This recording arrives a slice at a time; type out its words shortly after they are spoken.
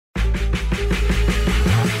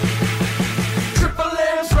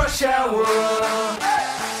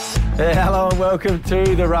Hello and welcome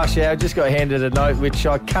to the Rush Hour. Just got handed a note which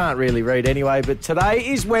I can't really read anyway, but today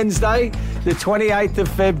is Wednesday, the 28th of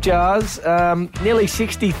Feb, Jars. Nearly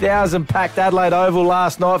 60,000 packed Adelaide Oval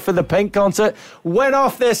last night for the Pink concert. Went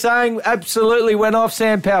off, they're saying, absolutely went off.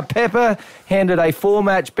 Sam Powell-Pepper handed a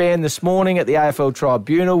 4-match ban this morning at the AFL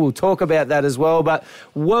Tribunal. We'll talk about that as well, but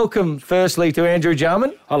welcome firstly to Andrew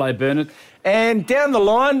Jarman. Hello, Bernard. And down the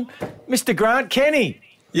line, Mr. Grant Kenny.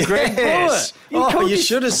 Yes. You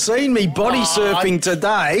should have seen me body surfing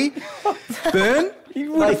today. Bern,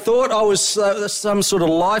 they thought I was some sort of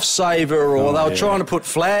lifesaver or they were trying to put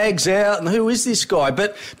flags out. And who is this guy?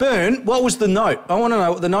 But, Bern, what was the note? I want to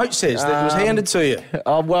know what the note says that was handed to you.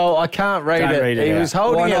 Oh, well, I can't read it. He was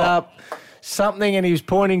holding it up. Something, and he was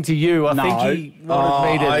pointing to you. I think he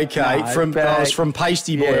wanted me to... Okay. I was from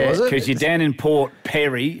Pasty Boy, was it? Because you're down in Port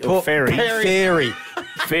Perry, or Ferry.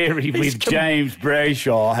 Ferry with James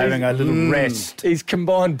Brayshaw having a little rest. He's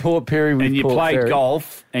combined Port Perry with and you Port played Ferry.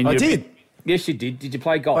 Golf. And I did. Yes, you did. Did you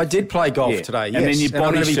play golf? I did play golf today, yes. And then you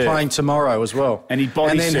I'm going to be surfed. playing tomorrow as well. And he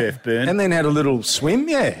body surfed, Bern. And then had a little swim,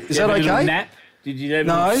 yeah. Is that a okay? little nap? Did you have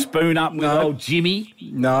a little spoon up with old Jimmy?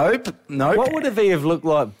 Nope. What would he have looked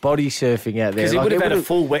like body surfing out there? Because he would have had a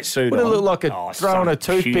full wetsuit on. Would have looked like throwing a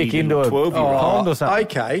toothpick into a 12-year-old. pond or something.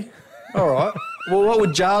 Okay. All right. Well, what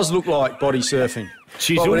would Jars look like body surfing?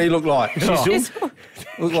 Chisel. What would he look like? Chisel.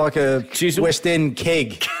 Look like a Chisel. West End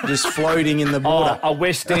keg just floating in the water. A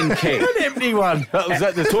West End keg. An empty one. Was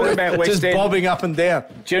that the Talking about West just End. bobbing up and down.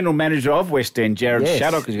 General Manager of West End, Jared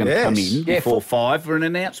Shaddock, is going to come in before 5 for an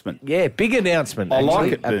announcement. Yeah, big announcement. I like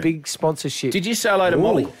actually. it, Bern. A big sponsorship. Did you say hello to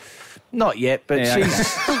Molly? Not yet, but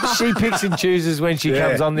she picks and chooses when she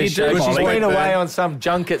comes on this You show. do, She's Molly. been away on some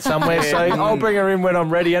junket somewhere, so I'll bring her in when I'm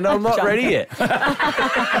ready, and I'm not ready yet.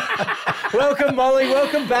 Welcome, Molly.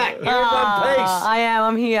 Welcome back. You're in one piece. I am.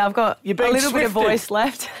 I'm here. I've got a been little bit of swifted. voice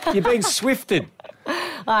left. You've been swifted.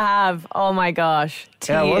 I have. Oh, my gosh.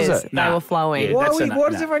 Tears. How was it? They were flowing. Yeah. Why Why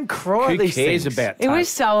does everyone cry Who at these cares things? about It was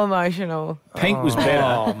so emotional. Pink was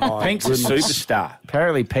better. Pink's a superstar.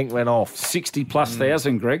 Apparently Pink went off. 60+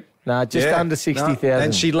 thousand, Greg. No, just under 60,000.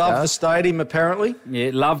 And she loved the stadium, apparently.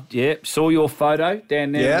 Yeah, saw your photo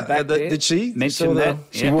down there in the back there. Did she? Mentioned that.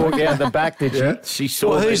 She walked out the back, did she? She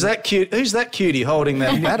saw Well, it. who's that cute? Who's that cutie holding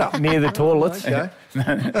that bat up? Near the toilets. Okay.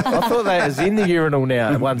 I thought that was in the urinal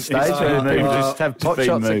now at one stage. where people just have pot been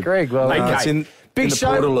shots at moved. Greg. Well, Okay. It's in Big the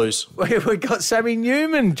show. Portaloos. We've got Sammy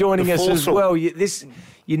Newman joining The us as Forcel. well.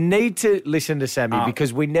 You need to listen to Sammy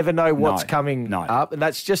because we never know what's coming up, and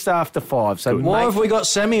that's just after 5. So Why have we got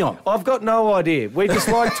Sammy on? I've got no idea. We just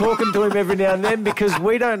like talking to him every now and then because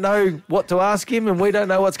we don't know what to ask him and we don't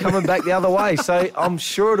know what's coming back the other way. So I'm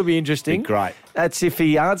sure it'll be interesting. Be great. That's if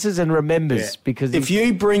he answers and remembers. Because If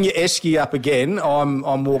you bring your esky up again,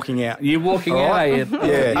 I'm walking out. You're walking out, are you?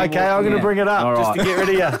 Yeah. Okay, I'm going to bring it up All just to right. get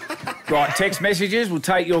rid of you. Right, text messages. We'll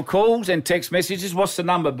take your calls and text messages. What's the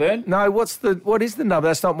number, Bern? No, what is the number?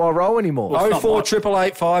 That's not my role anymore. Well, it's not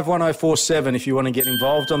 0488851047 if you want to get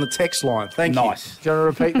involved on the text line. Thank you. Nice. Do you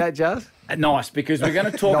want to repeat that, Jazz? Nice, because we're going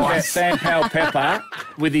to talk about Sam Powell-Pepper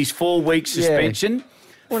with his 4-week suspension.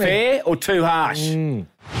 Fair or too harsh?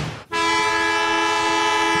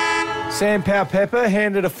 Sam Powell-Pepper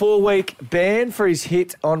handed a 4-week ban for his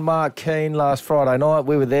hit on Mark Keane last Friday night.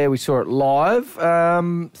 We were there. We saw it live.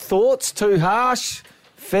 Thoughts? Too harsh?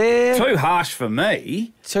 Fair? Too harsh for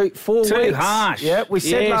me. 4 weeks. Too harsh. Yeah, we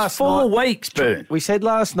said last 4 night. weeks, Bern. We said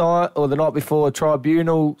last night or the night before,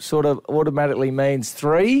 tribunal sort of automatically means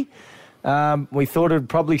 3. We thought it'd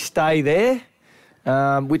probably stay there,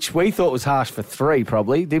 which we thought was harsh for 3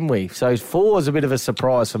 probably, didn't we? So 4 was a bit of a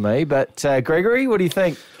surprise for me. But Gregory, what do you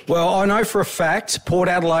think? Well, I know for a fact Port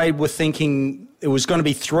Adelaide were thinking it was going to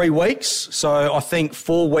be 3 weeks, so I think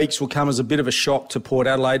 4 weeks will come as a bit of a shock to Port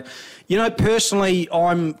Adelaide. You know, personally,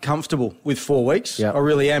 I'm comfortable with 4 weeks. Yep. I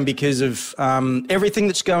really am because of everything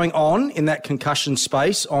that's going on in that concussion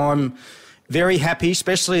space. I'm very happy,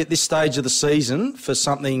 especially at this stage of the season, for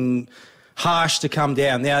something harsh to come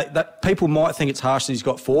down. Now, that people might think it's harsh that he's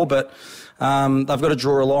got 4, but they've got to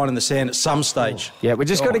draw a line in the sand at some stage. Yeah, we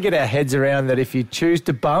just got to get our heads around that if you choose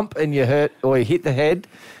to bump and you hurt or you hit the head,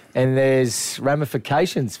 and there's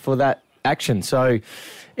ramifications for that action. So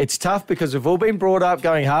it's tough because we've all been brought up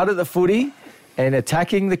going hard at the footy and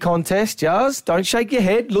attacking the contest. Jars, don't shake your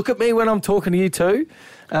head. Look at me when I'm talking to you too.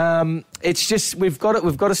 It's just we've got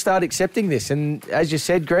to start accepting this. And as you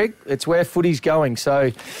said, Greg, it's where footy's going.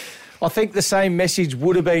 So I think the same message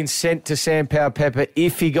would have been sent to Sam Powell-Pepper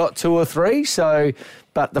if he got 2 or 3. So,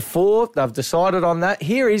 but the 4, they've decided on that.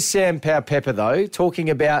 Here is Sam Powell-Pepper, though, talking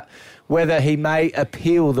about whether he may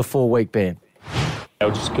appeal the 4-week ban.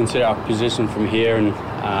 I'll just consider our position from here, and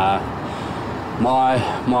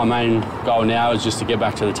my main goal now is just to get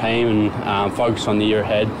back to the team and focus on the year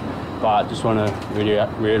ahead. But just want to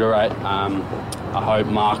reiterate, I hope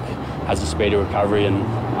Mark has a speedy recovery, and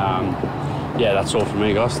that's all from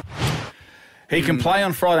me, guys. He can play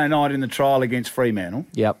on Friday night in the trial against Fremantle.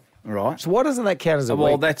 Yep. Right. So why doesn't that count as a week?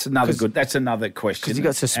 Well, that's another question. Because he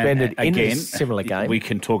got suspended in a similar game. We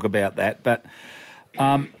can talk about that. But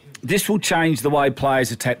this will change the way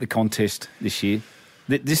players attack the contest this year.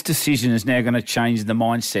 This decision is now going to change the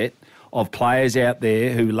mindset of players out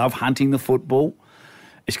there who love hunting the football.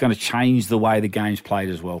 It's going to change the way the game's played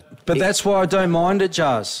as well. But that's why I don't mind it,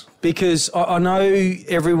 Jars, because I know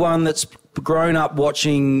everyone that's grown up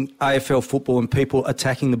watching AFL football and people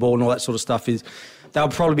attacking the ball and all that sort of stuff they'll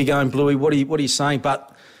probably be going, Bluey, what are you saying?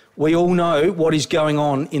 But we all know what is going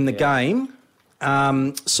on in the game.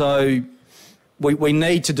 So we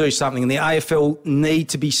need to do something, and the AFL need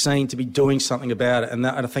to be seen to be doing something about it, and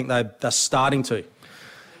I think they're starting to.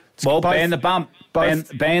 Well, ban the bump.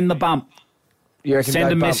 Ban the bump.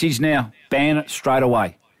 Send a message now. Ban it straight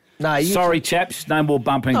away. No, sorry, chaps, no more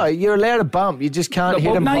bumping. No, you're allowed to bump. You just can't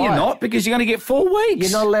hit them high. No, you're not, because you're going to get 4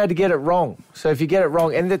 weeks. You're not allowed to get it wrong. So if you get it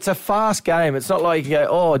wrong, and it's a fast game, it's not like you go,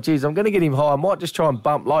 oh, geez, I'm going to get him high. I might just try and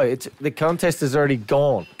bump low. The contest has already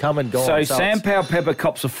gone, come and gone. So Sam Powell-Pepper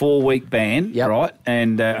cops a 4-week ban, right?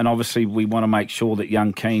 And obviously we want to make sure that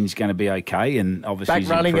young Keen's going to be okay. And obviously back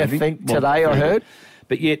running, I think, today I heard.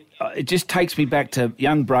 But yet, it just takes me back to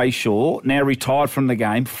young Brayshaw, now retired from the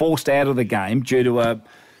game, forced out of the game due to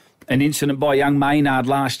an incident by young Maynard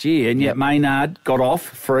last year. And yet Maynard got off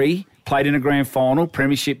free, played in a grand final,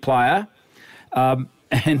 premiership player,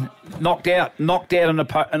 and knocked out an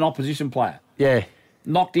opposition player. Yeah.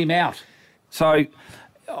 Knocked him out. So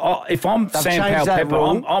if I'm Sam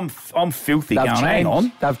Powell-Pepper, I'm filthy hang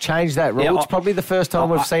on. They've changed that rule. It's probably the first time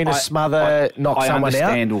we've seen a smother knock someone out. I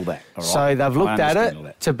understand all that. All right. So they've looked at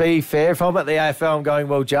it. To be fair, if I'm at the AFL, I'm going,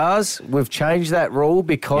 well, Jars, we've changed that rule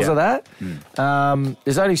because of that.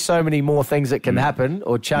 There's only so many more things that can happen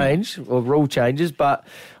or change or rule changes, but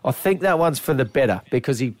I think that one's for the better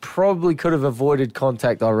because he probably could have avoided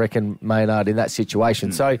contact, I reckon, Maynard, in that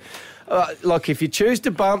situation. So, look, if you choose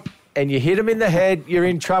to bump, and you hit him in the head, you're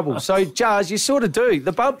in trouble. So, Jars, you sort of do.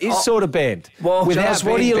 The bump is sort of banned. Well, Jars,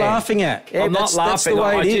 what are you laughing at? I'm not laughing. That's the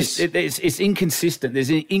way it is. It's inconsistent. There's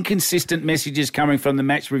inconsistent messages coming from the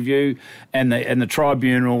match review and the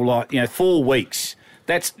tribunal. 4 weeks.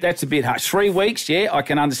 That's a bit harsh. 3 weeks, I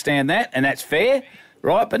can understand that, and that's fair,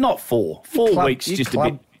 right? But not 4. 4 weeks, just a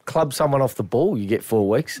bit. Club someone off the ball, you get 4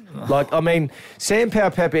 weeks. Sam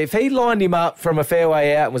Powell-Pepper, if he lined him up from a fair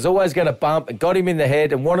way out and was always going to bump and got him in the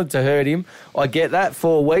head and wanted to hurt him, I get that,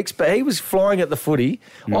 4 weeks. But he was flying at the footy.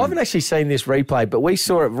 I haven't actually seen this replay, but we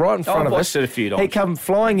saw it right in front of us. I've watched it a few times. He come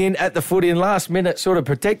flying in at the footy and last minute sort of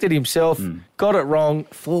protected himself, got it wrong.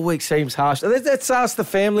 4 weeks seems harsh. Let's ask the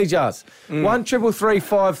family, Jars.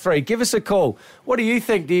 133353. Give us a call. What do you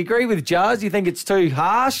think? Do you agree with Jars? Do you think it's too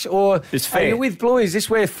harsh? Or it's fair. Are you with Blue? Is this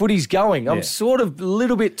where footy's going? I'm sort of a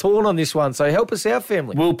little bit torn on this one, so help us out,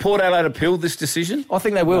 family. Will Port Adelaide appeal this decision? I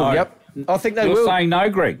think they will, No. yep. I think they will. You're saying no,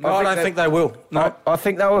 Greg? I don't think they will. No. I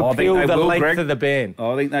think they will appeal the length Greg. of the ban.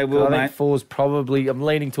 I think they will, I mate. think 4's probably, I'm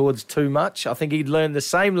leaning towards too much. I think he'd learn the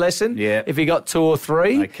same lesson if he got 2 or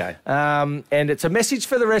 3. Okay. And it's a message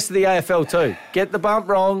for the rest of the AFL too. Get the bump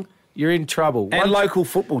wrong, you're in trouble. And local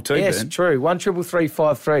football too, Yes, Ben. true.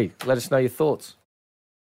 133353. Let us know your thoughts.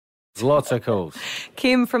 There's lots of calls.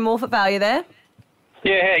 Kim from Morphett Valley there.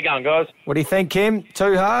 Yeah, how you going, guys? What do you think, Kim?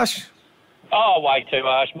 Too harsh? Oh, way too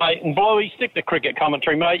harsh, mate. And Bluey, stick to cricket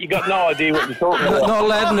commentary, mate. You got no idea what you're talking about. Not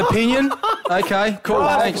allowed an opinion? Okay, cool,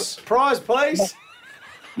 thanks. Prize, please.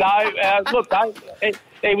 No, look, mate,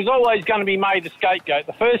 it was always going to be made a scapegoat.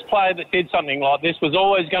 The first player that did something like this was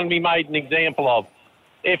always going to be made an example of.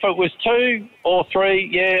 If it was 2 or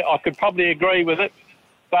 3, I could probably agree with it.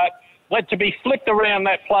 But to be flicked around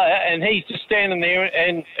that player and he's just standing there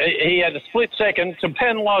and he had a split second to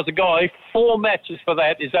penalise a guy 4 matches for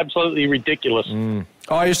that is absolutely ridiculous.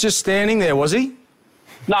 Oh, he was just standing there, was he?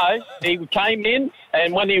 No, he came in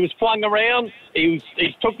and when he was flung around, he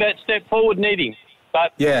took that step forward and hit him.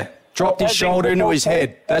 But dropped his shoulder into his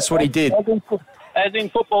head. That's what he did. As in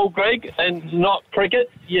football, Greg, and not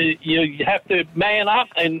cricket, you have to man up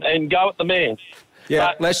and go at the man. Yeah,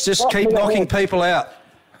 But let's just keep knocking people out.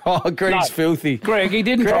 Oh, Greg's filthy. Greg, he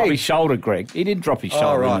didn't drop his shoulder, Greg. He didn't drop his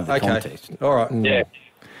shoulder into the contest. All right. Yeah.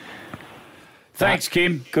 Thanks,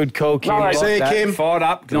 Kim. Good call, Kim. No, see you, Kim. Fired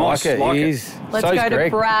up. Nice. Like it. Like He it. is. Let's So's go to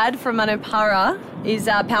Greg. Brad from Manapara. Is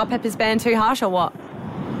Powell-Pepper's ban too harsh or what?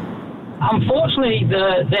 unfortunately,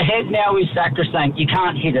 the head now is sacrosanct. You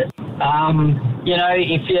can't hit it.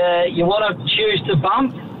 If you want to choose to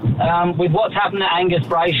bump, with what's happened to Angus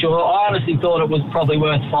Brayshaw, I honestly thought it was probably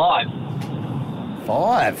worth 5.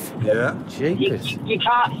 5? Yeah. Jeepers. You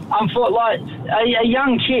can't. A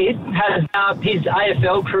young kid has his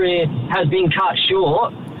AFL career has been cut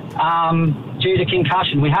short due to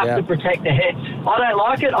concussion. We have to protect the head. I don't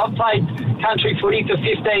like it. I've played country footy for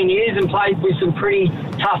 15 years and played with some pretty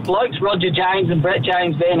tough blokes, Roger James and Brett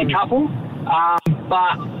James being a couple.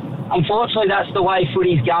 But unfortunately, that's the way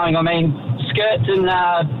footy's going. I mean, skirts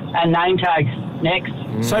and name tags next.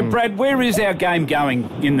 So, Brad, where is our game going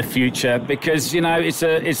in the future? Because,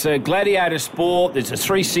 it's a gladiator sport. There's a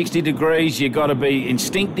 360 degrees. You've got to be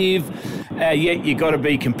instinctive. You've got to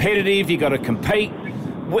be competitive. You've got to compete.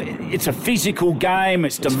 It's a physical game.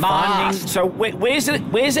 It's demanding. Fast. So where's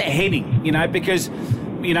it heading? Because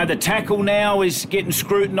the tackle now is getting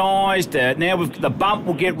scrutinised. Now the bump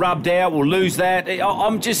will get rubbed out. We'll lose that.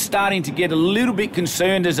 I'm just starting to get a little bit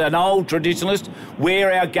concerned as an old traditionalist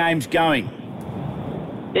where our game's going.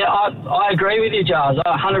 Yeah, I agree with you, Giles.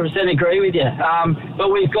 I 100% agree with you. But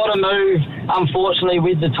we've got to move, unfortunately,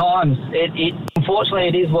 with the times. Unfortunately,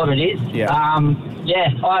 it is what it is. Yeah.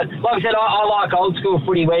 Like I said, I like old school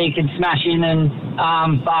footy where you can smash in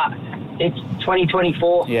but it's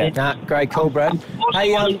 2024. Yeah. Great call, Brad.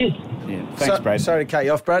 Hey, Thanks, Brad. Sorry to cut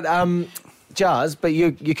you off, Brad. Jars, but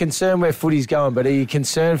you're concerned where footy's going, but are you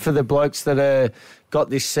concerned for the blokes that are got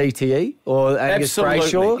this CTE or Angus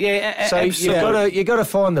Brayshaw? Yeah, so you got to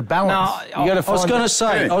find the balance. I was going to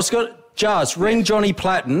say, Jars, ring Johnny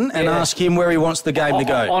Platten and ask him where he wants the game to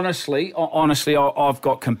go. Honestly, I've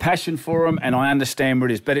got compassion for him and I understand where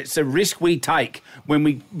it is, but it's a risk we take when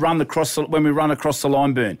we run across the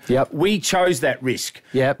line, Burn. Yep. We chose that risk.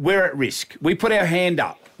 Yep. We're at risk. We put our hand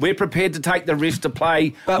up. We're prepared to take the risk to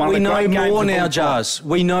play. But we know more now, Jars.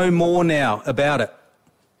 We know more now about it.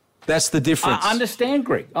 That's the difference. I understand,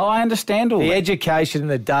 Greg. I understand all the that. education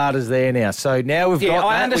and the data's there now. So now we've got that.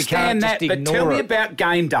 I understand that, but tell me about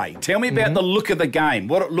game day. Tell me about the look of the game,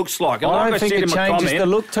 what it looks like. And I like don't I think said it in my changes comment, the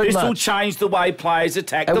look too this will much. change the way players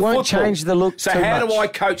attack the It football. won't change the look so too how much. do I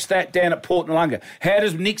coach that down at Port Noarlunga? How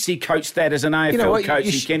does Nixie coach that as an AFL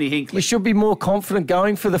coach and Kenny Hinkley? You should be more confident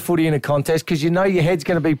going for the footy in a contest because you know your head's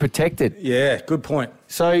going to be protected. Yeah, good point.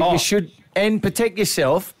 So you should... And protect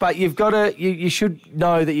yourself, but you've got to. You should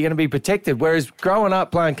know that you're going to be protected. Whereas growing up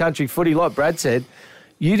playing country footy, like Brad said,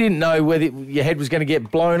 you didn't know whether your head was going to get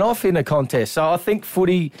blown off in a contest. So I think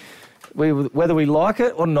footy, whether we like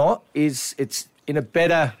it or not, it's in a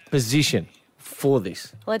better position for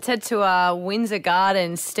this. Let's head to Windsor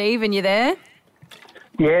Gardens. Stephen, you there?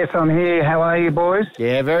 Yes, I'm here. How are you, boys?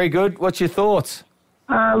 Yeah, very good. What's your thoughts?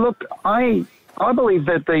 Look, I believe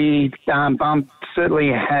that the bump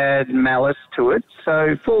certainly had malice to it.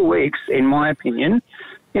 So 4 weeks, in my opinion,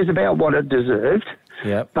 is about what it deserved.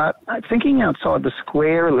 Yep. But thinking outside the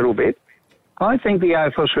square a little bit, I think the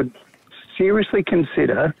AFL should seriously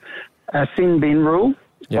consider a sin bin rule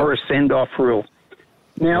or a send-off rule.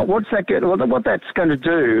 Now, what that's going to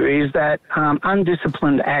do is that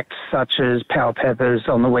undisciplined acts such as power peppers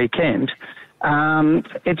on the weekend,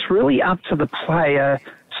 it's really up to the player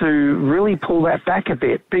to really pull that back a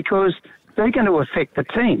bit because they're going to affect the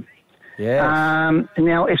team. Yeah.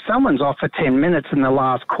 Now, if someone's off for 10 minutes in the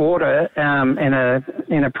last quarter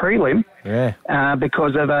in a prelim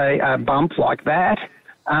because of a bump like that,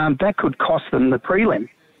 that could cost them the prelim.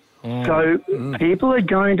 So people are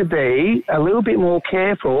going to be a little bit more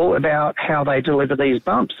careful about how they deliver these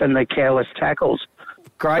bumps and the careless tackles.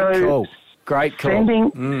 Great call.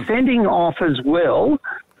 Sending off as well.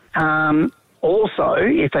 Also,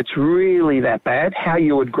 if it's really that bad, how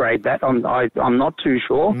you would grade that, I'm not too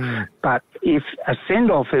sure. But if a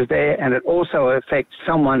send-off is there and it also affects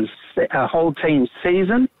a whole team's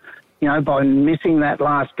season, by missing that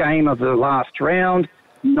last game of the last round,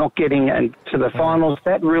 not getting to the finals,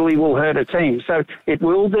 that really will hurt a team. So it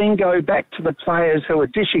will then go back to the players who are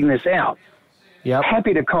dishing this out. Yep.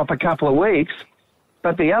 Happy to cop a couple of weeks,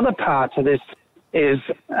 but the other part to this is...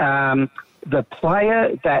 the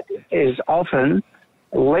player that is often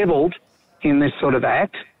levelled in this sort of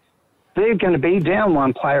act, they're going to be down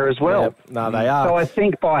one player as well. Yep. No, they are. So I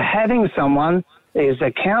think by having someone is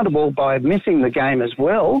accountable by missing the game as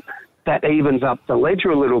well, that evens up the ledger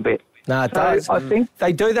a little bit. No, it does. I think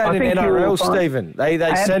they do that in NRL, Stephen. They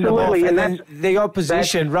send them off, and then the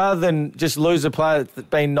opposition, rather than just lose a player that's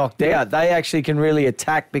been knocked out, they actually can really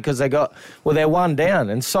attack because they're one down.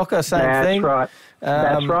 And soccer, same thing. That's right.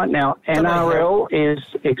 That's right. Now, NRL is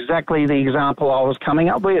exactly the example I was coming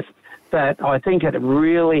up with, that I think it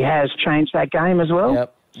really has changed that game as well.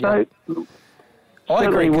 Yep. So I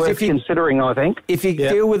agree. certainly 'Cause worth if you, considering, I think. if you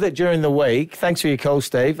deal with it during the week, thanks for your call,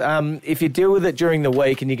 Steve. If you deal with it during the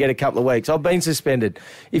week and you get a couple of weeks, I've been suspended.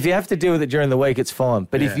 If you have to deal with it during the week, it's fine.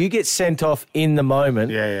 But if you get sent off in the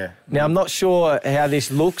moment, now I'm not sure how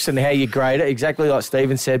this looks and how you grade it, exactly like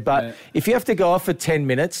Stephen said, but if you have to go off for 10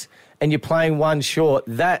 minutes and you're playing one short,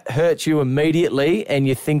 that hurts you immediately and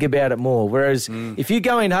you think about it more. Whereas if you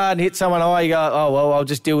go in hard and hit someone high, you go, oh, well, I'll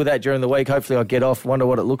just deal with that during the week. Hopefully I'll get off, wonder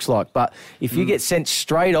what it looks like. But if you get sent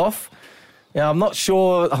straight off, I'm not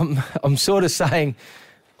sure, I'm sort of saying,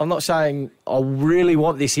 I'm not saying I really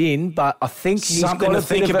want this in, but I think he's Something got to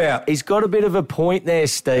think about. He's got a bit of a point there,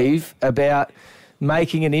 Steve, about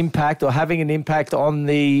making an impact or having an impact on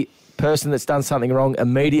the person that's done something wrong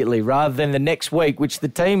immediately rather than the next week, which the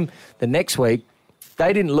team the next week,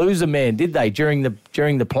 they didn't lose a man, did they, during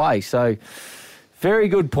the play? So very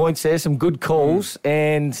good points there, some good calls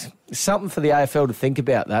and something for the AFL to think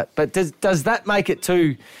about that. But does that make it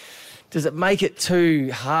too... Does it make it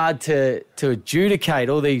too hard to adjudicate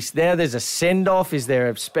all these? Now there's a send-off. Is there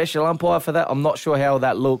a special umpire for that? I'm not sure how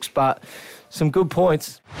that looks, but some good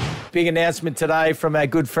points. Big announcement today from our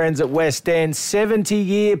good friends at West End.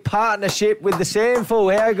 70-year partnership with the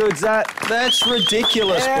SANFL. How good's that? That's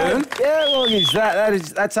ridiculous, Bern. How long is that?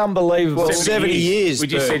 That's unbelievable. Well, 70 years. We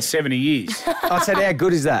just Bern. said 70 years. I said, how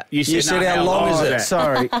good is that? You said how long is it?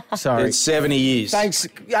 Sorry. It's 70 years. Thanks.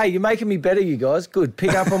 Hey, you're making me better, you guys. Good.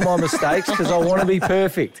 Pick up on my mistakes because I want to be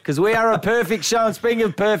perfect. Because we are a perfect show. And speaking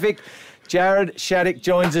of perfect, Jared Shattuck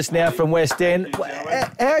joins us now from West End.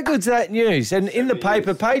 How good's that news? And in the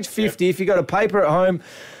paper, page 50, if you've got a paper at home,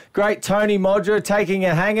 great Tony Modra taking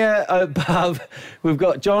a hanger above. We've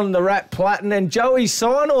got John the Rat Platten and Joey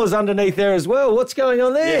Sinor's underneath there as well. What's going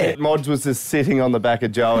on there? Yeah, Mods was just sitting on the back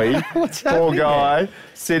of Joey. What's Poor happening guy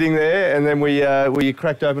sitting there, and then we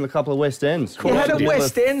cracked open a couple of West Ends. You had a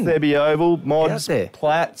West End? Thebby Oval, Mods, Out there.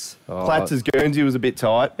 Platts. Platts' Guernsey was a bit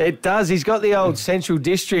tight. It does. He's got the old Central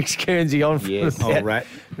Districts Guernsey on from Yes. about Rat.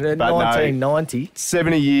 the But no. 1990.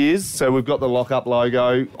 70 years, so we've got the lock-up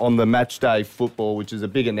logo on the match day football, which is a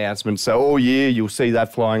big announcement. So all year you'll see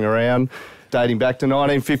that flying around, dating back to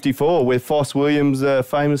 1954, where Foss Williams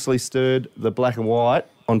famously stirred the black and white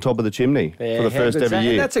on top of the chimney for the how first good's ever that?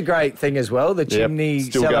 year. And that's a great thing as well, the chimney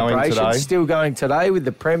still going celebration. today. Still going today with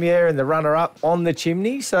the premier and the runner-up on the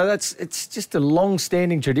chimney. So it's just a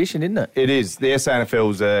long-standing tradition, isn't it? It is. The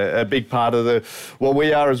SANFL's a big part of what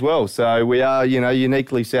we are as well. So we are,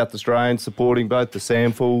 uniquely South Australian, supporting both the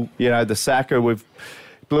SANFL, the SACA.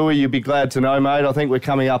 Bluey, you'd be glad to know, mate. I think we're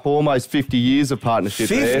coming up almost 50 years of partnership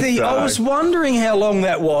 50? there. So I was wondering how long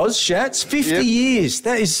that was, Shats. 50 years.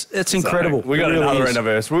 That's incredible. We got It really another is.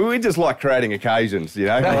 anniversary. We just like creating occasions,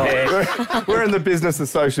 we're in the business of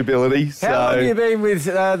sociability. How So long have you been with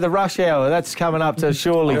the rush hour? That's coming up to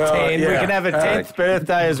surely 10. We yeah. can have a 10th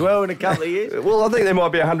birthday as well in a couple of years. Well, I think there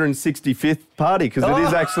might be a 165th party because it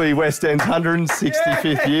is actually West End's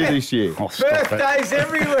 165th year this year. Birthdays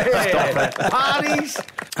everywhere. Parties.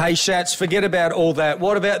 Hey, Shats, forget about all that.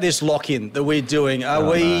 What about this lock-in that we're doing?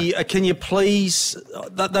 Can you please...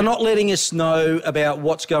 They're not letting us know about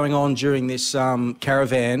what's going on during this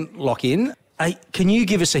caravan lock-in. Hey, can you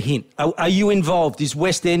give us a hint? Are you involved? Is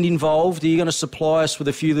West End involved? Are you going to supply us with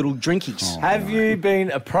a few little drinkies? Have you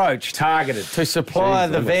been approached, targeted, to supply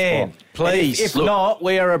Jeez, the on the van? spot. Please. If not,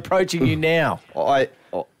 we are approaching you now.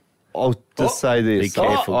 I'll just say this. Be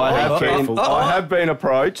careful. I Be have been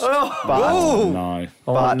approached, but No.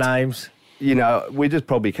 I want names. we just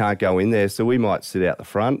probably can't go in there, so we might sit out the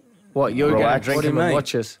front. What, you're going to Relax. drink What do you them and mean?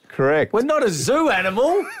 watch us? Correct. We're not a zoo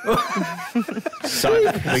animal. So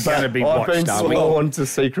we're going to be I've been watched, are we? sworn to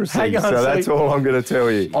secrecy, Hang on, so that's so- all I'm going to tell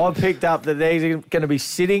you. I picked up that they're going to be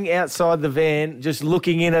sitting outside the van, just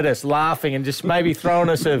looking in at us, laughing, and just maybe throwing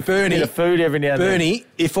us a bit of food every now and then. Bernie,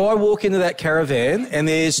 if I walk into that caravan and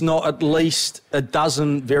there's not at least a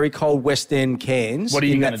dozen very cold West End cans What are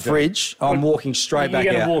you in gonna that do? fridge, I'm walking straight You're back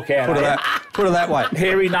gonna out. walk out, Put it that way.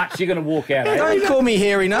 Hairy nuts, you're going to walk out, eh? Don't call me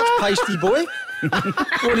hairy nuts, pasty boy.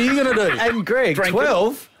 What are you going to do? And Greg, Drink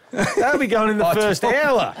 12? They'll be going in the first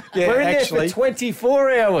hour. Yeah, We're in actually. there for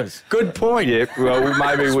 24 hours. Good point. Yeah, well,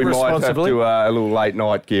 maybe we might have Responsibly. to a little late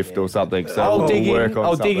night gift or something. So I'll we'll dig work in. on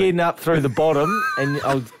I'll something. dig in up through the bottom, and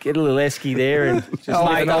I'll get a little esky there, and just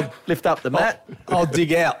I'll lift up the mat. I'll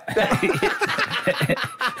dig out.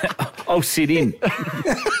 I'll sit in.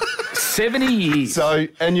 70 years. So,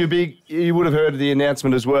 and you would have heard of the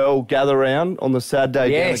announcement as well, gather round on the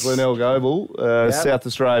Saturday down at Glenelg Oval, South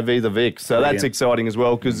Australia v the Vic. So that's exciting as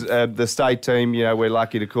well because the state team, we're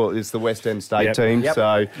lucky to call it's the West End state team. Yep.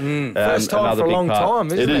 So first time for a long time,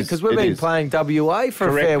 isn't it? Because we've been playing WA for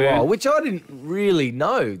a fair while, which I didn't really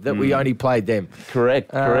know that we only played them.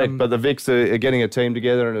 Correct. But the Vics are getting a team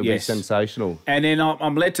together and it'll be sensational. And then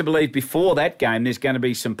I'm led to believe before that game there's going to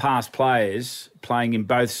be some past players playing in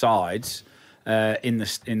both sides in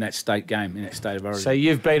that state game, in that state of origin. So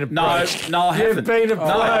you've been approached. No, I haven't. You've been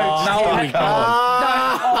approached.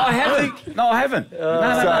 I haven't. No, I haven't. So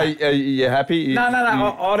are you happy? No.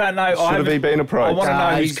 I don't know. Should have he been approached? I want to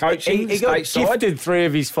know who's coaching. He got stateside. gifted 3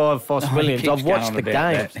 of his 5 Foss Williams. I've watched the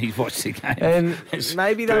game. He's watched the game. And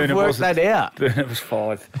maybe they've worked that out. It was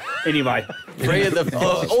 5. Anyway. 3 of the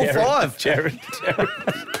all 5. Jared.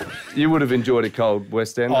 You would have enjoyed a cold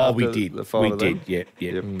West End. Oh, we did. We did,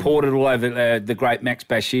 yeah. Poured it all over the great Max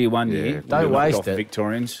Bashir one year. Don't waste it.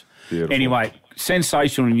 Victorians. Beautiful. Anyway,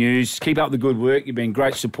 sensational news. Keep up the good work. You've been a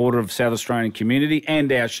great supporter of South Australian community and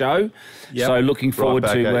our show. Yep. So looking forward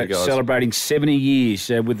back at you to guys. celebrating 70 years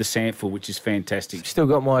with the Sandful, which is fantastic. Still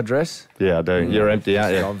got my address? Yeah, I do. You're empty,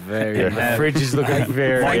 aren't you? I'm very. The fridge is looking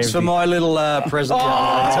very Thanks empty. for my little present.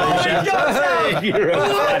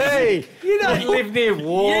 Hey, you don't live near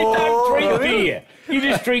war. You don't drink beer. You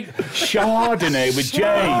just drink Chardonnay with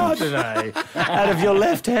James. Chardonnay out of your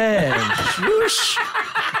left hand. Whoosh.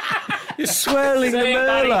 You're swirling the See you,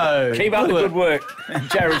 buddy. Merlot. Keep up the good work.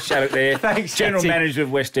 Jared Shallock there. Thanks, General Jesse. Manager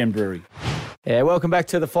of West End Brewery. Yeah, welcome back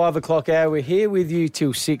to the 5 o'clock hour. We're here with you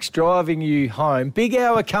till 6, driving you home. Big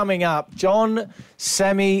hour coming up. John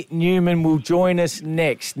Sammy Newman will join us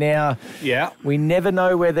next. Now, we never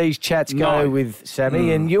know where these chats go with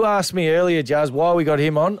Sammy. And you asked me earlier, Jazz, why we got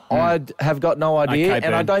him on. I'd have got no idea, Okay,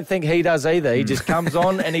 and I don't think he does either. He just comes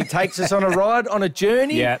on and he takes us on a ride, on a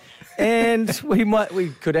journey. Yeah. And we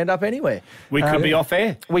could end up anywhere. We could be off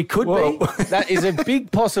air. We could be. That is a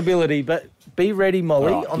big possibility, but be ready,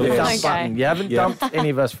 Molly, on the dump button. You haven't dumped any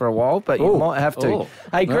of us for a while, but you might have to.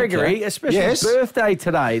 Hey, Gregory, a special birthday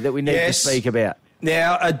today that we need to speak about.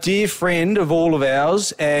 Now, a dear friend of all of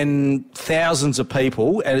ours and thousands of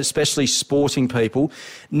people, and especially sporting people,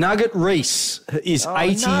 Nugget Reese is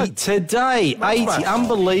 80 today. 80,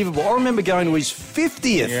 unbelievable. I remember going to his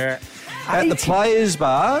 50th. At the Players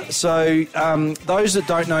Bar. So those that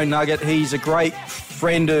don't know Nugget, he's a great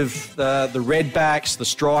friend of the Redbacks, the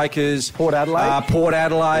Strikers. Port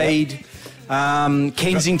Adelaide.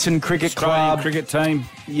 Kensington Cricket Club. Cricket team.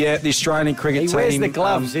 Yeah, the Australian cricket team. He wears the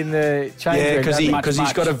gloves in the change room. Yeah, because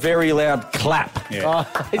he's got a very loud clap. Yeah.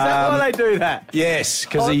 Is that why they do that? Yes,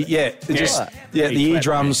 because the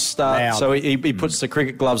eardrums start. Loud. So he puts the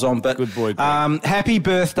cricket gloves on. But Good boy, happy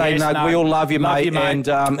birthday, Yes, Nug. no. We all love you, Love you, mate.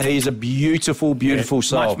 mate. And he's a beautiful, beautiful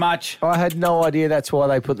soul. Much. I had no idea that's why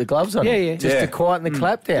they put the gloves on. Yeah. Just to quieten the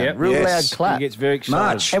clap down. Yep. Real Yes. loud clap. He gets very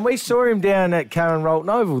excited. Much. And we saw him down at Karen Rolton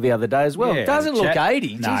Oval the other day as well. Yeah, Doesn't look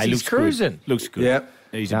 80. No, Jeez, he he's looks cruising. Good. Looks good. Yep.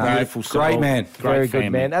 He's a beautiful soul. great man. Very Great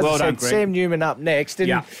good man. As well I done, said, Greg. Sam Newman up next.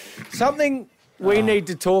 And something we need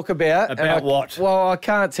to talk about. About what? Well, I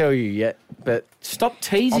can't tell you yet, but Stop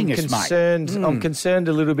teasing I'm us, concerned. mate. I'm concerned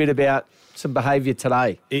a little bit about some behaviour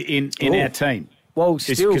today. In our team. Well,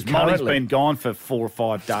 still Because Molly's currently. been gone for 4 or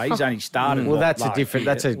 5 days. Only started. Well, that's last a different.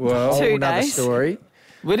 year. That's a 2 whole other days. story.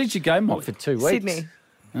 Where did you go, Molly? For 2 weeks. Sydney.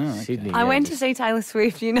 Sydney. I went to see Taylor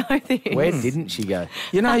Swift, you know this. Where didn't she go?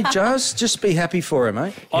 You know, just be happy for her,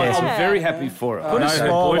 mate. I'm very happy for her. I Put a know smile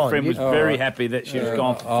her on. boyfriend was very happy that she was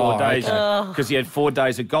gone for 4 days because he had 4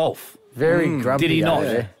 days of golf. Very grumpy. Did he not? over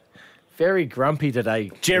there. Very grumpy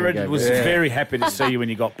today. Jared There we go. was very happy to see you when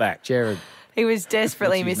you got back. Jared. He was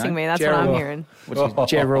desperately What's his missing name? me. That's Gerald. what I'm hearing.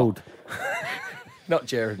 Gerald. Not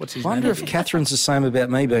Jared. What's his I wonder name? if Catherine's the same about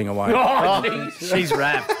me being away. Oh, she's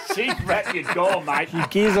wrapped. She's wrapped your door, mate.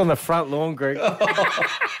 Gears on the front lawn, Greg.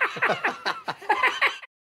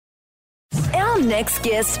 Our next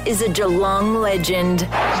guest is a Geelong legend.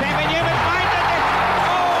 Sammy Newman finds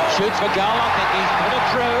it. Shoots for goal. I think he's put it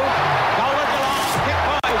through. Goal of Geelong. Hit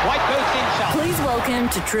by White Boots inside. Please welcome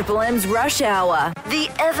to Triple M's Rush Hour, the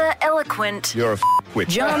ever-eloquent You're a witch.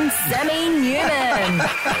 John Sammy Newman.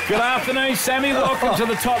 Good afternoon, Sammy. Welcome to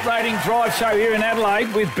the top rating drive show here in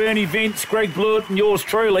Adelaide with Bernie Vince, Greg Blewett and yours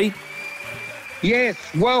truly. Yes,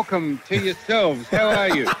 welcome to yourselves. How are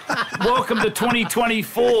you? Welcome to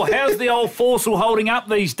 2024. How's the old Forcel holding up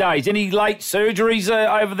these days? Any late surgeries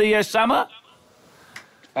over the summer?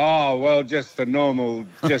 Oh, well, just the normal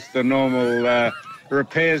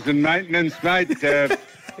repairs and maintenance, mate.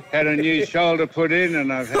 Had a new shoulder put in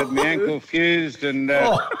and I've had my ankle fused and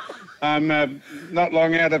I'm not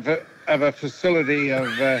long out of a facility.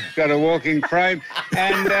 I've got a walking frame,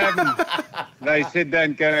 and they said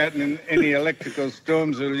don't go out in any electrical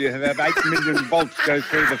storms or you have 8 million volts go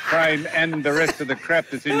through the frame and the rest of the crap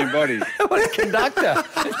that's in your body. What a conductor.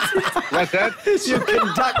 What's that? You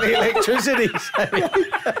conduct the electricity.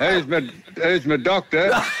 Who's my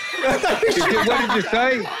doctor? What did you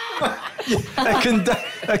say?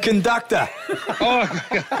 A conductor. Oh,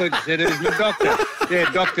 I thought you said who's my doctor.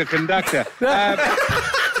 Yeah, Dr. Conductor.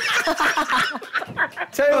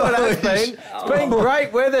 Tell you what has been. It's been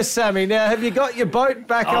great weather, Sammy. Now, have you got your boat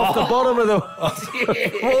back off the bottom of the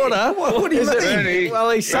water? What do you mean? Bernie,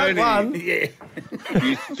 Well, he sunk one. Yeah.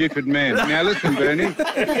 You stupid man. Now listen, Bernie.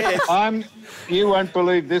 You won't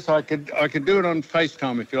believe this. I could do it on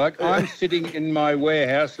FaceTime if you like. I'm sitting in my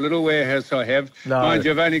warehouse, little warehouse I have. No. Mind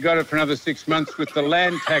you, I've only got it for another 6 months with the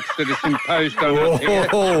land tax that is imposed on us here.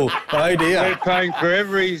 Oh dear. We're paying for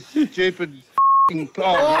every stupid.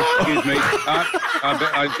 Oh, excuse me.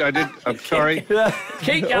 I did. I'm sorry.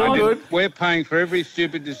 Keep going. We're paying for every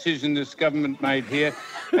stupid decision this government made here,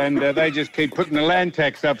 and they just keep putting the land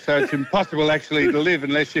tax up, so it's impossible actually to live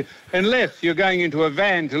unless you're going into a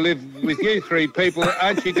van to live with you three people.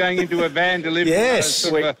 Aren't you going into a van to live?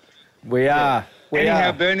 Yes, we are.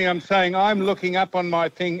 Anyhow, Bernie, I'm saying I'm looking up on my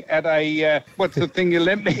thing at a... what's the thing you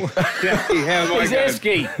lent me? How am I He's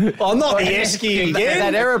going? Esky. Oh, not the Esky again.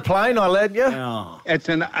 That aeroplane I lent you? Oh. It's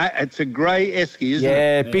a grey Esky, isn't it?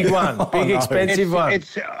 Yeah, big one. Big, expensive one.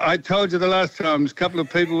 I told you the last time, a couple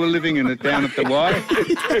of people were living in it down at the Y.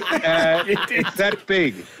 It's that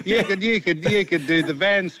big. You could do the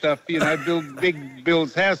van stuff, build Big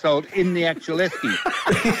Bill's household in the actual Esky.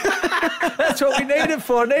 That's what we need it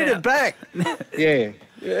for. Need it back. Yeah.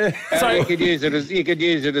 So you could use it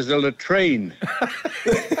as a latrine.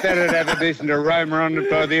 That'd have a decent aroma on it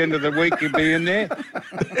by the end of the week. You'd be in there.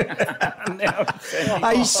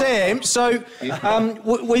 Hey, Sam, so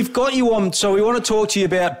we've got you on, so we want to talk to you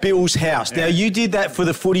about Bill's house. Now, you did that for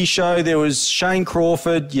the footy show. There was Shane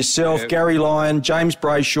Crawford, yourself, Gary Lyon, James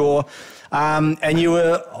Brayshaw, and you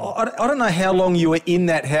were, I don't know how long you were in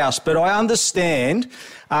that house, but I understand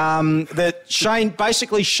that Shane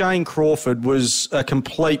Crawford was a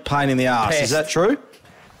complete pain in the arse. Is that true?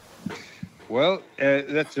 Well,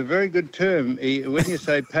 that's a very good term. When you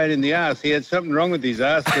say pain in the arse, he had something wrong with his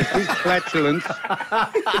arse because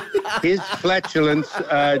his flatulence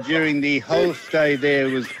during the whole stay there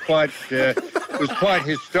was quite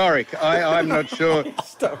historic. I'm not sure.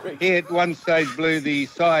 He at one stage blew the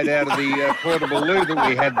side out of the portable loo that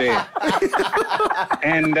we had there,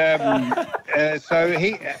 and so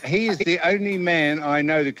he is the only man I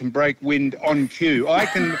know that can break wind on cue. I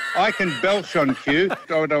can belch on cue.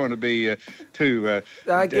 I don't want to be too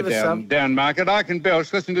down market. I can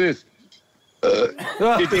belch. Listen to this.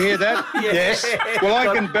 Did you hear that? Yes. Well,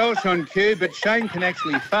 I can belch on cue, but Shane can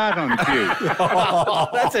actually fart on cue. Oh,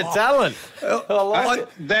 that's a talent.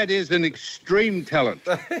 That is an extreme talent.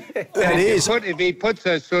 That is. If he puts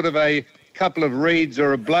a sort of a couple of reeds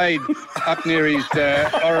or a blade up near his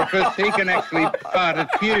orifice, he can actually fart a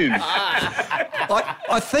fume.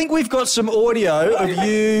 I think we've got some audio of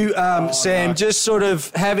you, Sam, just sort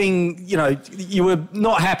of having, you were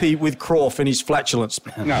not happy with Crawf and his flatulence.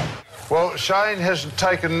 No. Well, Shane has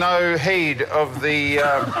taken no heed of the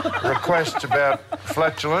request about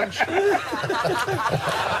flatulence. May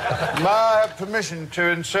I have permission to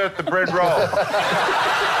insert the bread roll?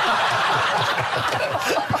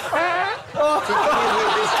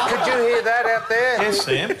 Could you hear that out there? Yes,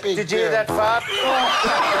 Sam. Did you hear that fart? Did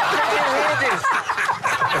you hear this?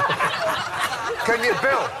 Can you,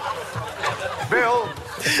 Bill,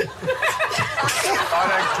 I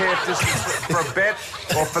don't care if this is for a bet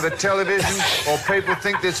or for the television or people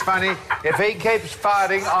think this funny. If he keeps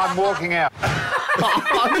farting, I'm walking out.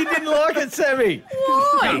 Oh, you didn't like it, Sammy.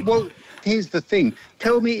 Why? Well, here's the thing.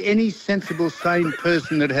 Tell me any sensible, sane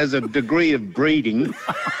person that has a degree of breeding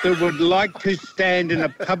that would like to stand in a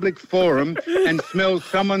public forum and smell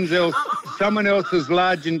someone else's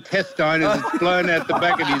large intestine as it's blown out the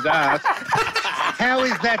back of his ass. How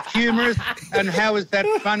is that humorous and how is that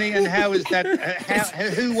funny and how is that...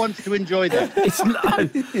 who wants to enjoy that?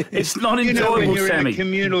 It's not enjoyable, when you're Sammy. in a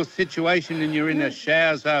communal situation and you're in a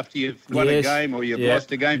showers after you've won a game or you've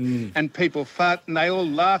lost a game and people fart and they all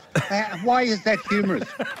laugh. Why is that humorous?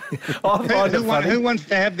 Who wants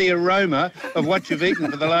to have the aroma of what you've eaten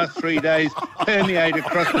for the last 3 days permeate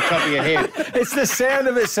across the top of your head? It's the sound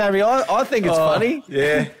of it, Sammy. I think it's funny.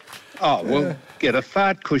 Yeah. Oh, well, get a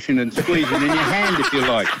fart cushion and squeeze it in your hand if you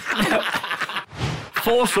like.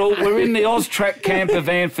 Forsell, we're in the Austrac camper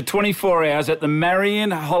van for 24 hours at the Marion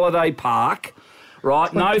Holiday Park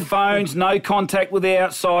right? No phones, no contact with the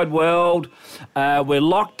outside world. We're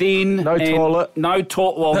locked in. No toilet. No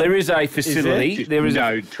toilet. Well, there is a facility. There is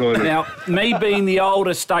no toilet. Now, me being the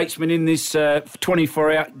older statesman in this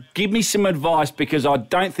 24-hour, give me some advice because I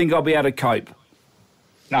don't think I'll be able to cope.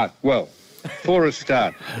 No, well, for a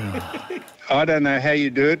start, I don't know how you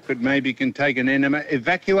do it, but maybe you can take an enema.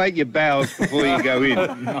 Evacuate your bowels before you go in.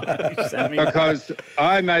 Because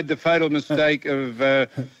I made the fatal mistake of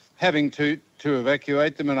having to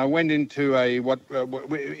evacuate them, and I went into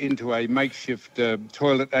a makeshift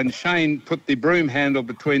toilet, and Shane put the broom handle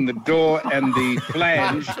between the door and the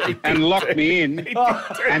flange and locked me in,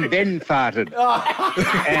 and then farted.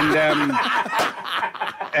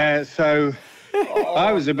 And so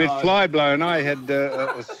I was a bit fly-blown. I had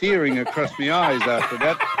a searing across my eyes after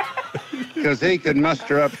that, because he could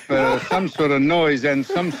muster up some sort of noise and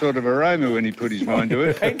some sort of aroma when he put his mind to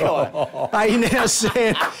it. Hey, now,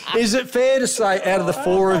 Sam, is it fair to say, out of the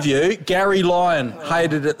four of you, Gary Lyon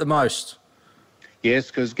hated it the most? Yes,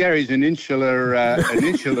 because Gary's an insular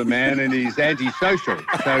man, and he's antisocial.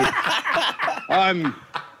 So I'm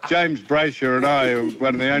James Brayshaw, and I are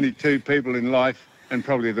one of the only two people in life, and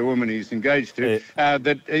probably the woman he's engaged to,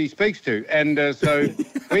 that he speaks to. And so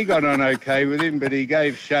we got on okay with him, but he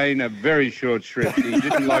gave Shane a very short shrift. He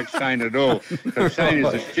didn't like Shane at all, because Shane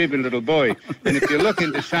is a stupid little boy. And if you look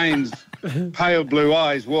into Shane's pale blue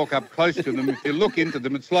eyes, walk up close to them, if you look into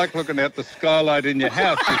them, it's like looking out the skylight in your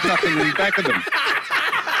house. There's nothing in the back of them.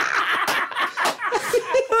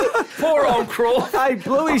 Poor old Craw. Hey,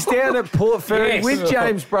 Bluey's down at Port Fairy with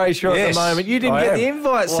James Brayshaw at the moment. You didn't get the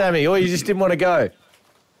invite, Sammy, or you just didn't want to go?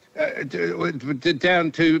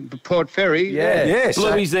 Down to Port Ferry? Yeah. Yes.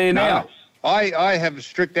 Bluey's there now. I have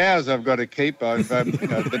strict hours I've got to keep. I've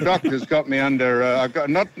the doctor's got me under. I've got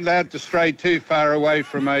not allowed to stray too far away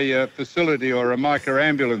from a facility or a micro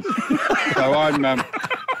ambulance. So I'm.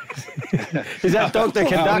 Is that Dr.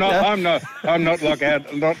 Conductor? I'm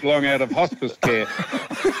not long out of hospice care.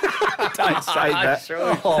 Don't say that.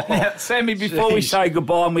 Now, Sammy, before we say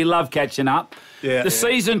goodbye, and we love catching up, the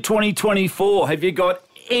season 2024, have you got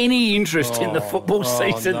any interest in the football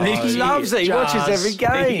season this year? He loves it. He watches every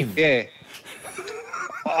game. Yeah.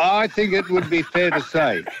 I think it would be fair to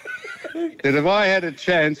say that if I had a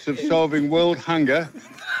chance of solving world hunger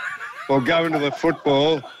or going to the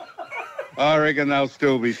football, I reckon they'll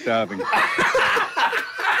still be starving.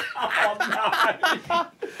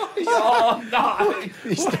 Oh, no.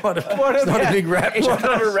 He's not a big rap. He's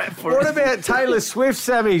not a rap for What us. about Taylor Swift,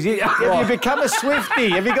 Sammy? Have you become a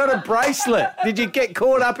Swiftie? Have you got a bracelet? Did you get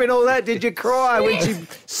caught up in all that? Did you cry when she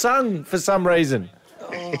sung for some reason?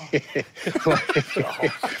 No.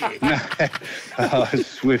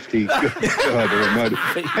 Swifty. God almighty.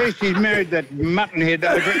 Hey, she's married that muttonhead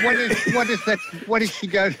over. What is that? What is she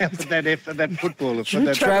going out for that footballer? For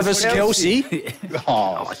that Travis Kelce.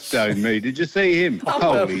 Oh, so me. Did you see him?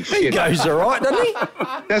 Holy shit. He goes all right, doesn't he?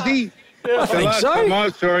 Does he? I think last so. time I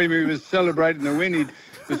saw him, he was celebrating the win. He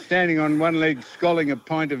was standing on one leg, sculling a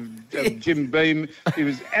pint of Jim Beam. He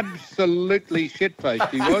was absolutely shit-faced,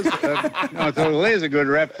 he was. I thought, well, there's a good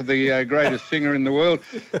rap for the greatest singer in the world,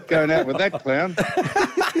 going out with that clown.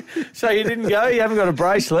 So you didn't go? You haven't got a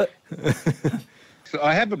bracelet? So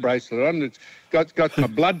I have a bracelet on. It's got my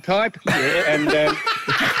blood type and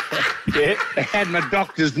it had my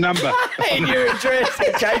doctor's number. And your address,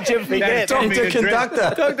 in case you forget. Dr.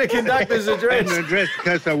 Conductor. Dr. Conductor's address. And an address in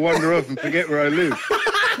case I wander off and forget where I live.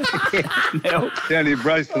 Now, The only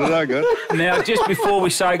bracelet I got. now, just before we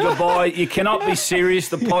say goodbye, you cannot be serious.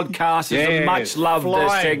 The podcast is a much-loved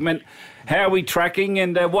segment. How are we tracking,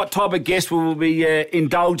 and what type of guests will we be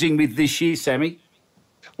indulging with this year, Sammy?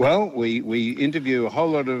 Well, we interview a whole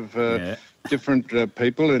lot of different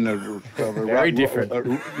people in a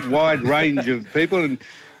wide range of people. And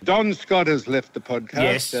Don Scott has left the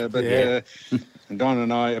podcast. Don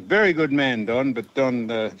and I, a very good man, Don, but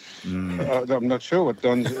Don, I'm not sure what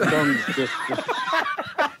Don's just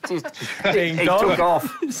He took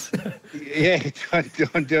off. Yeah,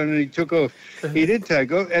 Don, he took off. He did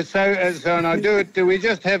take off. So and I do it. We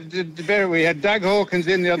just have we had Doug Hawkins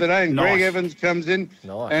in the other day, and Greg Evans comes in,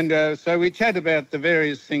 and so we chat about the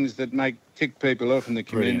various things that tick people off in the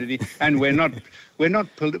community. And when I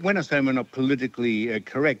say we're not politically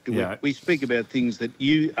correct, we speak about things that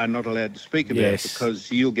you are not allowed to speak about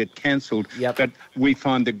because you'll get cancelled. But we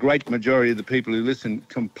find the great majority of the people who listen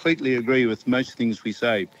completely agree with most things we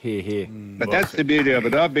say. Hear. But that's the beauty of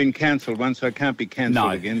it. I've been cancelled once, so I can't be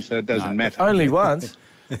cancelled again, so it doesn't matter. Only once.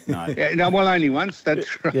 Well, only once.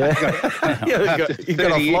 That's right. You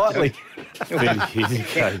got off lightly.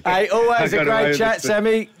 Hey, always a great chat,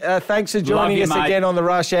 Sammy. Thanks for joining us again on the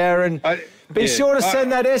Rush Hour, and Be sure to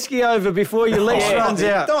send that esky over before your lease runs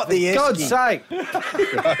out. Not the esky. God's sake.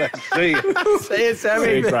 See you. See you,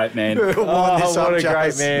 Sammy. He's a great man. What a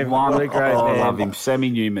great man. What a great I man. love him. Sammy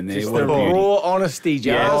Newman there. Just What the a beauty. raw honesty,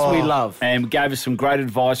 Jars, we love. And gave us some great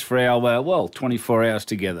advice for our, 24 hours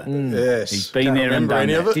together. Yes. He's been Can't there and remember done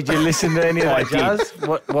any that. of it. Did you listen to any of I that, did. Jars?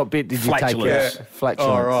 What bit did you take Flatulence. out?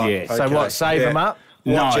 Flatulence. Oh, right. Yeah. So Okay. what, save them up?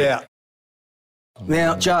 Watch No. out.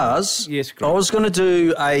 Now, Jars, Yes, I Greg. was going to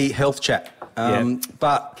do a health chat,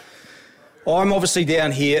 but I'm obviously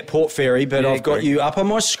down here at Port Fairy, but Yeah, I've got Greg. you up on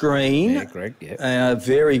my screen. Yeah, Greg, yeah. A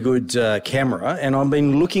very good camera, and I've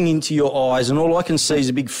been looking into your eyes, and all I can see is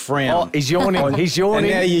a big frown. Oh, he's yawning. He's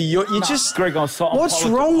yawning. And now you just... Greg, I'm sorry. What's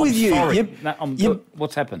wrong with you?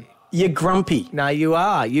 What's happened? You're grumpy. No, you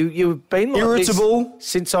are. You've been like Irritable. this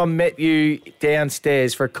since I met you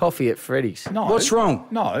downstairs for a coffee at Freddy's. No. What's wrong?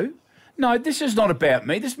 No, this is not about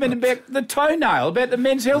me. This has been about the toenail, about the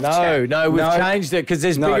men's health No, chat. no, we've changed it because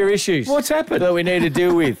there's bigger issues. What's happened? That we need to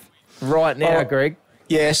deal with right now, Oh. Greg.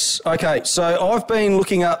 Yes. Okay. So I've been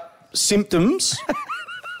looking up symptoms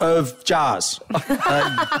of Jars,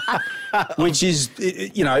 which is,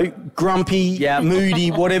 grumpy,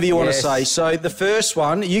 moody, whatever you want to Yes. say. So the first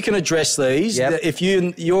one, you can address these. Yep. If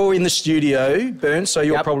you're in the studio, Burns, so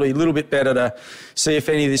you're probably a little bit better to see if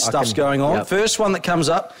any of this stuff's going on. yep. First one that comes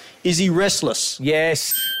up, is he restless?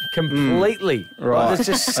 Yes, completely. Right. There's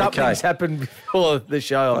just something's Okay. happened before the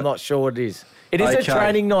show. I'm not sure what it is. It is a Okay.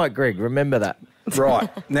 training night, Greg. Remember that. Right.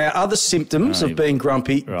 Now, other symptoms of being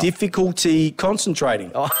grumpy, difficulty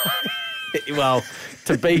concentrating. Well,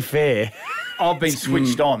 to be fair, I've been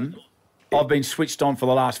switched on. I've been switched on for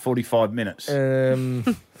the last 45 minutes.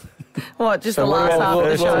 What, just So the what last about half of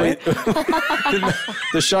the the show?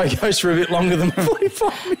 The show goes for a bit longer than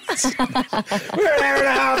 45 minutes. we're an hour and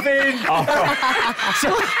a half in.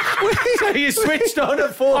 So you switched on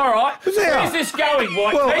at 4. All right. Where's this going,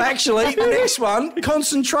 White Well, Pete? actually, the next one,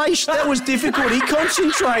 concentration. That was difficulty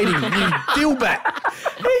concentrating, you dillbat.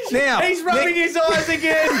 Now, He's rubbing his eyes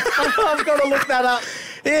again. I've got to look that up.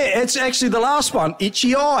 Yeah, it's actually the last one,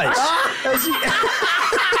 itchy eyes.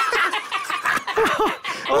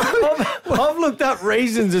 I've looked up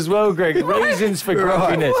reasons as well, Greg. Reasons for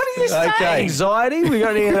grumpiness. What are you saying? Okay. Anxiety? We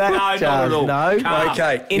got any of that? No, not Charles? at all. No. Calm.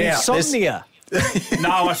 Okay, now, there's- Insomnia. No,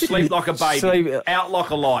 I sleep like a baby. Sleep- Out like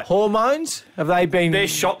a light. Hormones? Have they been... They're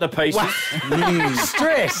shot to pieces.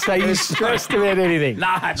 Stress. Are you stressed about anything?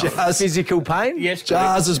 No, no. Physical pain? Yes, Greg.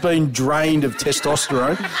 Jars has been drained of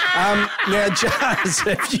testosterone. Now, Jars,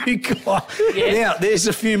 have you got... Yes. Now, there's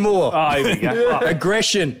a few more. Oh, here we go. Oh.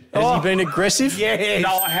 Aggression. Has he been aggressive? Yes.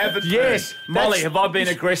 No, I haven't. Yes. Molly, have I been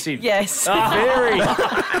aggressive? Yes. Very.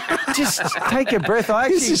 Just take a breath. I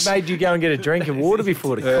actually made you go and get a drink of water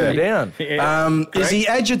before to cool down. Is he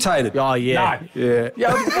agitated? Oh, yeah. No,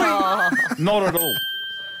 Yeah. not at all.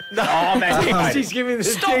 No, I'm agitated. She's giving the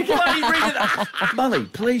Stop dick. bloody ringing it. Molly,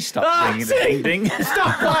 please stop ringing the ding ding.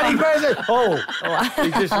 Stop bloody present. Oh,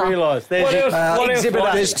 you just realised. There's What else? What else, exhibit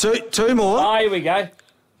Mike? A. There's two more. Oh, here we go.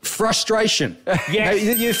 Frustration.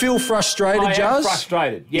 Yes. You feel frustrated, I am Jars?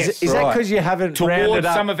 frustrated. Yes. Is that Right. because you haven't Towards rounded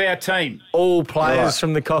up some of our team. all players Right.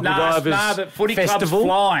 from the Cockle No, Divers the footy festival? club's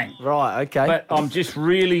flying. Right, okay. But I'm just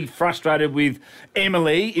really frustrated with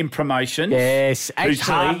Emily in promotions. yes, Who's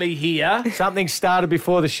actually, hardly here. something started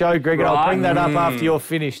before the show, Greg, and I'll Right. bring that up after you're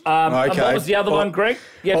finished. And Okay. what was the other Well- one, Greg?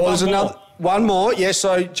 Yeah, Oh, one there's more. another. One more, yeah.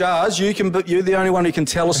 So, Jars, you're the only one who can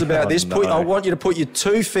tell us about this. no. I want you to put your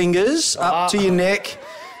 2 fingers up to your neck,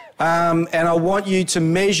 and I want you to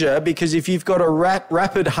measure, because if you've got a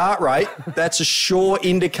rapid heart rate, that's a sure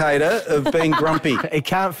indicator of being grumpy. He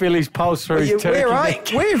can't feel his pulse through his turkey neck.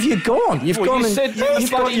 Where have you gone? You've Well, gone you and said you've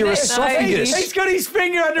got bloody your neck. esophagus. He's got his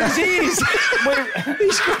finger under his ears.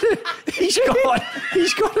 He's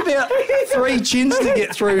got about 3 chins to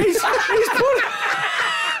get through.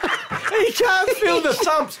 He can't feel the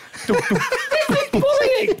thumps.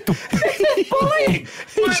 Bullying! Bullying!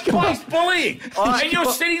 Workplace bullying! And you're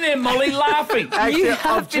sitting there, Molly, laughing. Actually, You have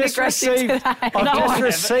I've been just aggressive received, today. I've No, I just haven't.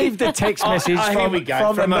 received a text message here we go.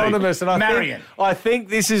 from From who? Anonymous, and Marion. I think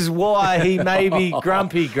this is why he may be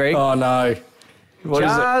grumpy, Greg. Oh no! What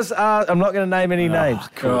is it? Jars, I'm not going to name any names.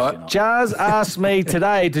 Right. Jars asked me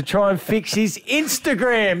today to try and fix his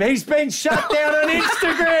Instagram. He's been shut down on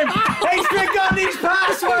Instagram. He's forgotten his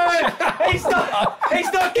password. He's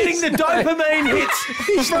not getting the dopamine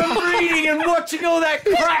hits from reading and watching all that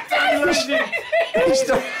crap that he lives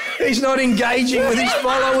in. He's not engaging with his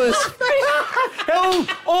followers.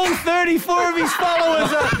 All 34 of his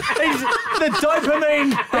followers are. the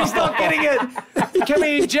dopamine. He's not getting it. Can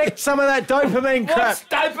we inject some of that dopamine crap? What's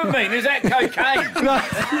dopamine? Is that cocaine? No.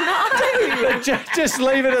 Just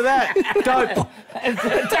leave it at that. Dope.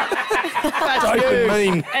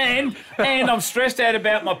 Dopamine. And I'm stressed out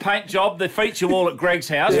about my paint job, the feature wall at Greg's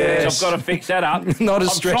house, which I've got to fix that up. Not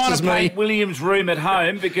as stressed as I'm trying to me. paint William's room at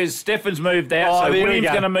home because Stefan's moved out, so there we William's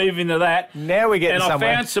go. going to move into that. Now we're getting And somewhere.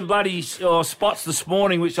 I found some bloody spots this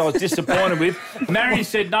morning, which I was disappointed with. Marion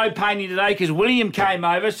said no painting today because William came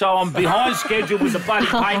over, so I'm behind schedule with the bloody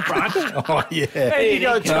paintbrush. Oh, yeah. There you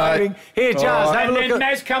go, training. Here, Charles, have a And look then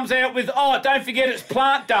at... Maz comes out with, don't forget it's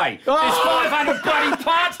plant day. There's 500 bloody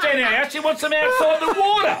plants down our house. She wants them outside the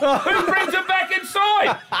water. Who brings them back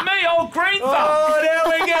inside? Me, old green thumb. Oh, now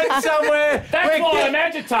we're getting somewhere. That's why I'm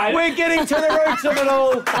agitated. We're getting to the roots of it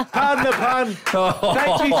all. Pardon the pun.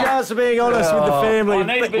 Thank you, Charles, for being honest with the family. I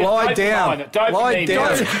need a bit of Lie dopamine. down. Lie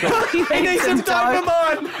down. He needs some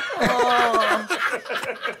dopamine.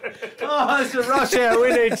 Oh, it's a rush hour. We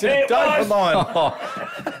need some dopamine.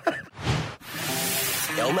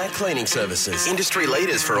 Elmac Cleaning Services. Industry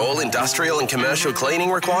leaders for all industrial and commercial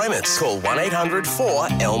cleaning requirements. Call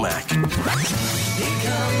 1-800-4-ELMAC.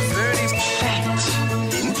 Here comes Verdi's Facts.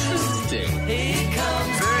 Interesting. Here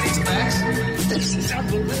comes Verdi's Facts. This is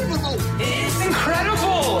unbelievable. It's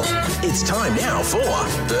incredible. It's time now for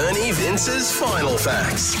Bernie Vince's Final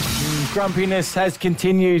Facts. Grumpiness has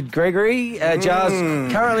continued, Gregory. Jars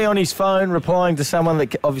currently on his phone replying to someone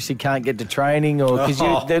that obviously can't get to training. Or because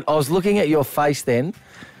I was looking at your face then.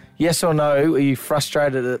 Yes or no, are you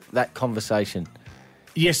frustrated at that conversation?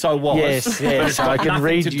 Yes, I was. Yes. I can nothing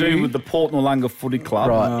read to you. do with the Port Noarlunga Footy Club.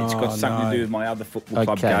 Right. It's got something to do with my other football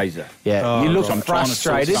club, Okay. Gazer. Yeah, you look So I'm trying to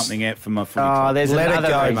frustrated. sort something out for my footy club. There's Let it another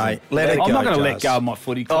go, reason. mate. Let it go, I'm not going to let Jars. go of my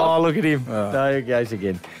footy club. Oh, look at him. There he goes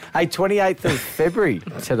again. Hey, 28th of February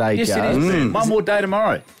today, Yes, Jars. it is. One more day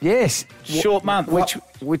tomorrow. Yes. Short month.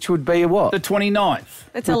 Which would be a what? The 29th.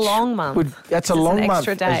 It's a long month. That's a It's long an month,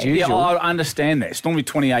 extra as day. usual. Yeah, I understand that. It's normally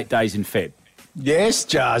 28 days in Feb. Yes,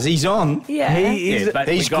 Jars, he's on. Yeah. But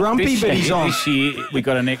He's we got grumpy, this but he's year- on. This year, we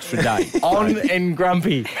got an extra day. On and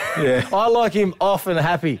grumpy. Yeah. I like him off and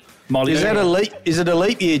happy. Molly, Is it a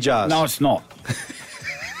leap year, Jars? No, it's not.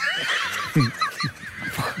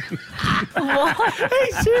 Hey,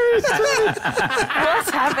 seriously? What's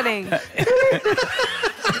happening?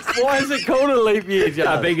 Why is it called a leap year, Jars?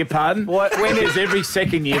 I beg your pardon? What- When is every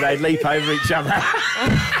second year they leap over each other? That's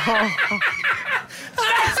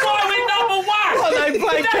why we're number one! Oh, they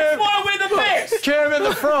play That's why we're the best! Kermit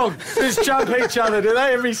the Frog just jump each other, do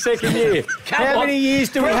they, every second year? How many years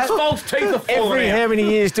do we have? False teeth are falling out. How many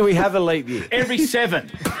years do we have a leap year? Every 7.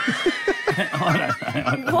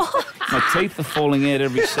 My teeth are falling out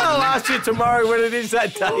every 7. I'll ask you tomorrow when it is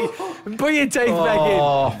that day. Put your teeth back in.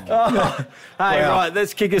 Oh. Hey, right,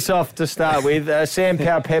 let's kick us off to start with. Sam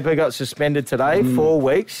Powell-Pepper got suspended today, 4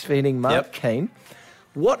 weeks, for hitting Mark Keane.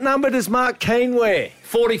 What number does Mark Keane wear?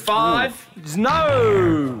 45.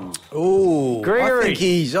 No. Ooh, Gregory.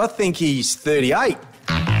 I think he's 38.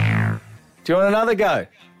 Do you want another go?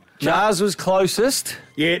 Jars was closest.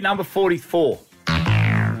 Yeah, number 44.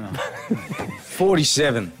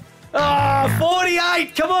 47. Oh,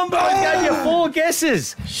 48. Come on, boys. Gave you 4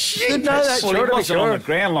 guesses. Should know that. Well, he wasn't on the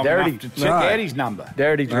ground long enough to check out his number.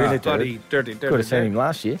 Dirty. Dirty. Could have seen him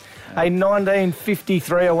last year. Hey,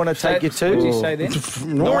 1953, I want to take you to. What did you say then?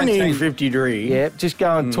 1953. Yeah, just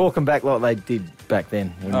go and talk them back like they did back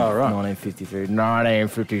then. Oh, right. 1953.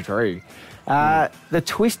 1953. The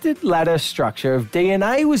twisted ladder structure of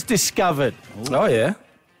DNA was discovered Oh, yeah.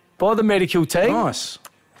 by the medical team. Nice.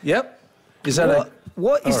 Yep. Is that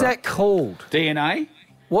What is that called? DNA?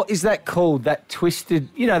 What is that called? That twisted,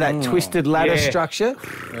 that twisted ladder yeah. structure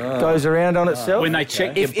goes around on itself. When they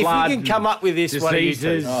check if your blood you can come up with this, what do you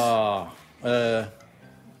do? diseases.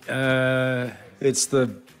 it's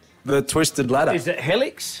the twisted ladder? Is it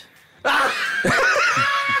helix?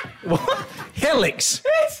 Helix.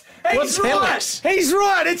 What's helix? He's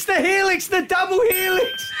right. It's the helix, the double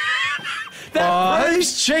helix.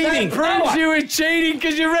 Who's cheating? That proves you were cheating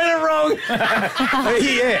because you read it wrong.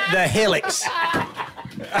 Yeah, the helix.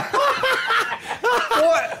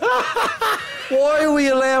 Why are we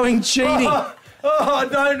allowing cheating? I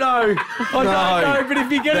don't know. I don't know, but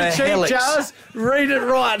if you're going to The cheat, helix. Charles, read it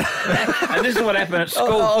right. And this is what happened at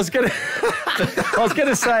school. I was going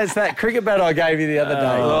to say it's that cricket bat I gave you the other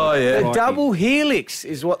day. Oh, yeah. The double helix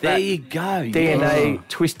is what There that you go. DNA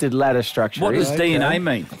twisted ladder structure What is. does DNA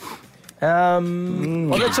mean? Well,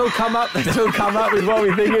 let's all come up. Let's all come up with what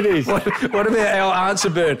we think it is. What about our answer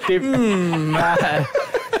bird?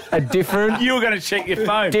 a different... You were going to check your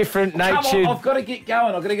phone. Different Come natured... on, I've got to get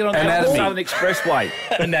going. I've got to get on the Anatomy. Southern Expressway.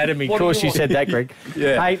 Anatomy. Of What do course you you said that, Greg.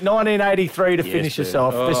 Yeah. Hey, 1983 to Yes, finish us dude.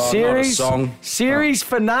 off. Oh, The not a series song. series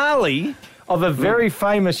finale of a very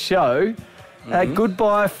famous show.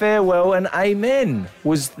 Goodbye, farewell, and amen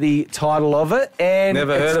was the title of it, and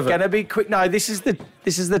Never heard of it. It's going to be quick. No, this is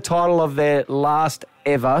the title of their last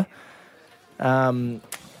ever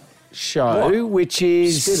show, which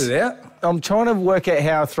is. Spit it out. I'm trying to work out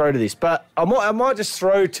how I throw to this, but I might just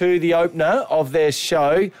throw to the opener of their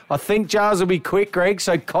show. I think Jars will be quick, Greg.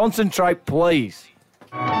 So concentrate, please.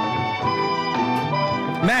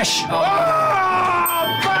 Mash.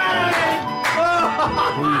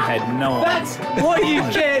 He had no idea. That's what you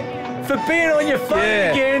get for being on your phone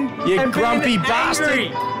again. You and grumpy being bastard. angry.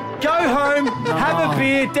 Go home, have a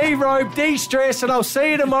beer, de-robe, de-stress, and I'll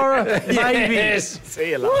see you tomorrow. Maybe. Yes.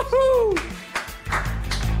 See you later.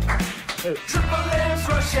 Triple M's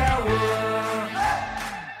Rush Hour.